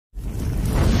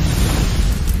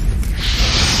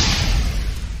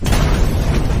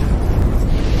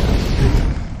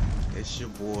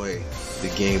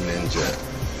Game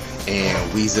Ninja,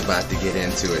 and we's about to get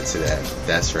into it today.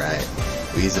 That's right,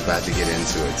 we's about to get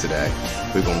into it today.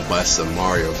 We're gonna bust some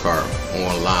Mario Kart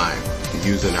online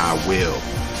using our will.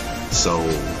 So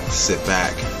sit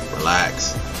back,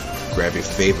 relax, grab your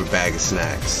favorite bag of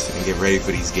snacks, and get ready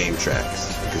for these game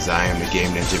tracks, because I am the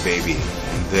Game Ninja, baby,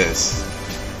 and this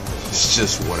is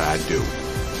just what I do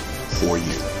for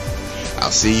you. I'll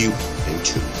see you in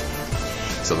 2.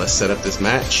 So let's set up this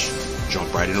match,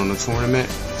 jump right in on the tournament,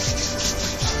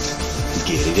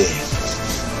 get it in.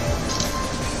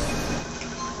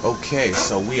 Okay,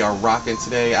 so we are rocking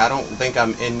today. I don't think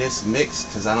I'm in this mix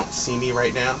because I don't see me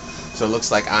right now. So it looks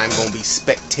like I'm going to be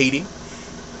spectating,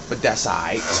 but that's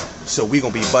alright. So we're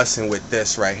going to be busting with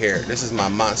this right here. This is my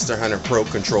Monster Hunter Pro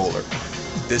controller.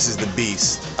 This is the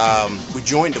beast. We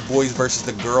joined the boys versus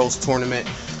the girls tournament.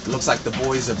 It looks like the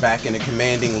boys are back in a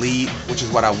commanding lead, which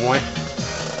is what I want.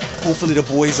 Hopefully the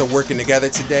boys are working together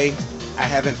today. I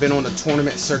haven't been on the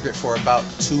tournament circuit for about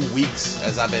 2 weeks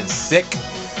as I've been sick.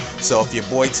 So if your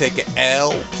boy take an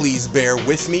L, please bear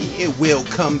with me. It will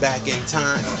come back in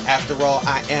time. After all,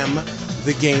 I am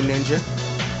the Game Ninja.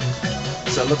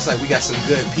 So it looks like we got some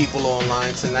good people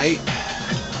online tonight.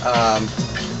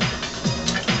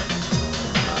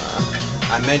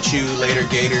 I met you later,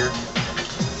 Gator.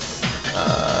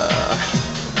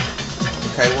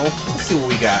 Okay, well, let's see what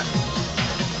we got.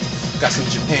 Got some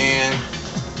Japan,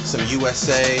 some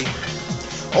USA.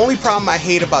 Only problem I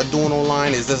hate about doing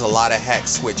online is there's a lot of hack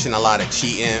switching, a lot of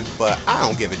cheating, but I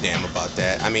don't give a damn about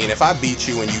that. I mean, if I beat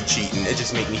you and you cheating, it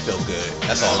just makes me feel good.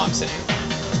 That's all I'm saying.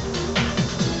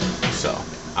 So,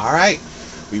 alright.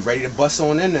 We ready to bust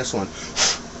on in this one.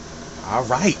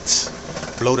 Alright.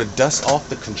 Blow the dust off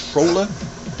the controller.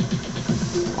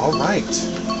 Alright.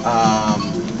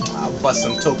 I'll bust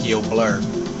some Tokyo Blur.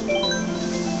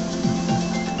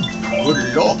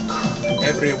 Good luck,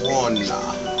 everyone.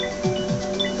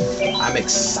 I'm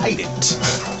excited.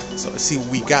 So let's see what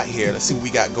we got here. Let's see what we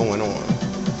got going on.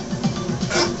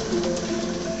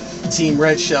 Team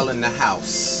Red Shell in the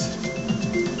house.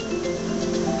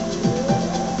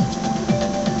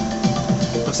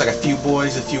 Looks like a few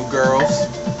boys, a few girls.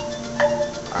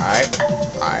 Alright.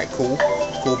 Alright, cool.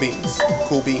 Cool beans.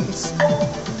 Cool beans.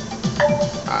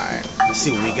 Alright, let's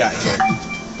see what we got here.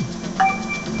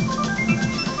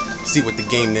 See what the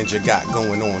Game Ninja got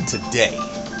going on today.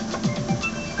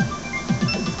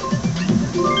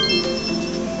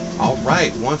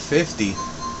 Alright, 150.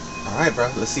 Alright, bro.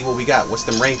 Let's see what we got. What's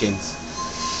them rankings?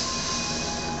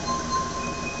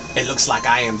 It looks like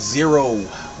I am 0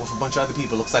 with a bunch of other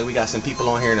people. Looks like we got some people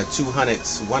on here in the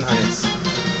 200s,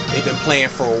 100s. They've been playing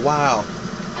for a while.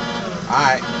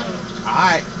 Alright.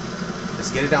 Alright.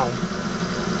 Let's get it on.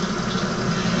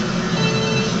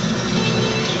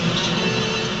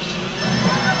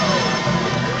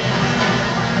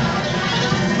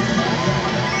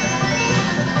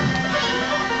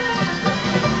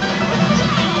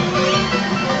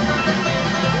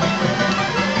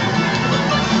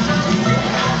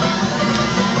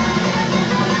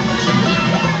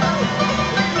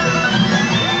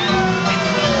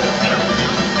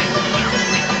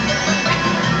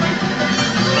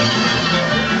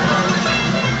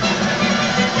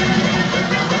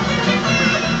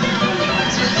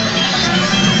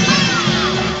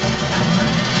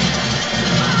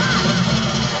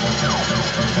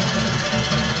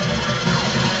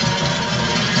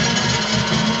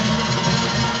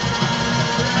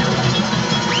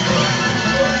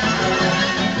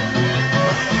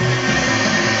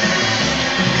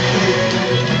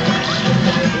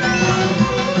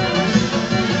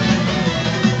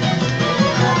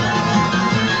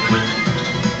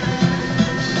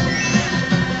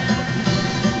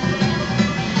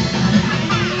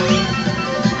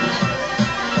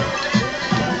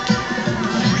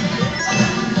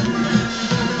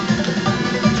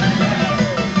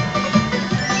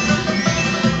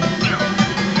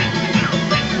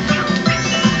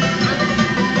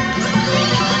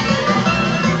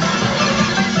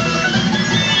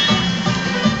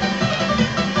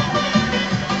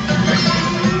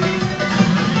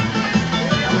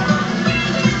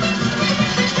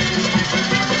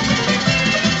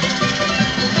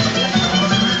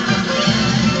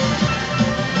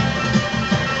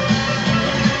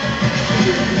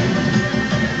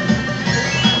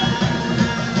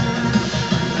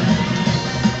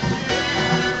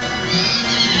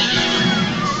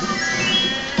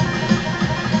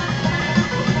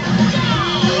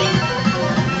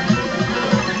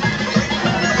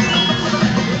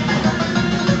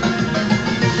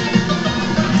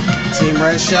 Team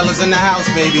Red Shell is in the house,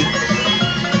 baby.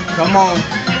 Come on.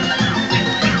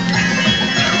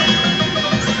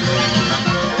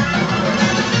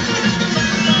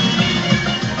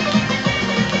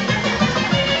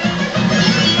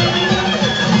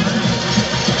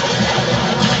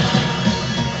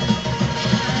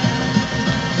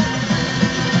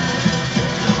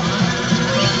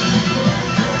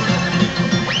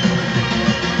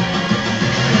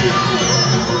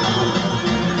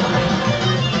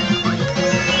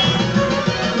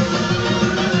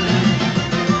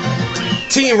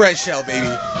 Team Red Shell,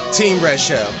 baby. Team Red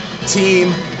Shell. Team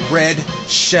Red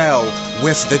Shell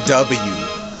with the W.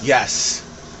 Yes.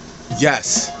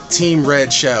 Yes. Team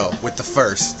Red Shell with the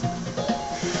first.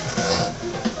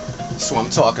 That's what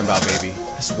I'm talking about, baby.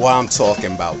 That's what I'm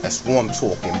talking about. That's what I'm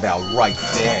talking about right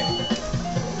there.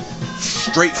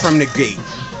 Straight from the gate.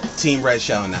 Team Red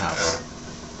Shell in the house.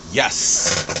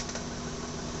 Yes.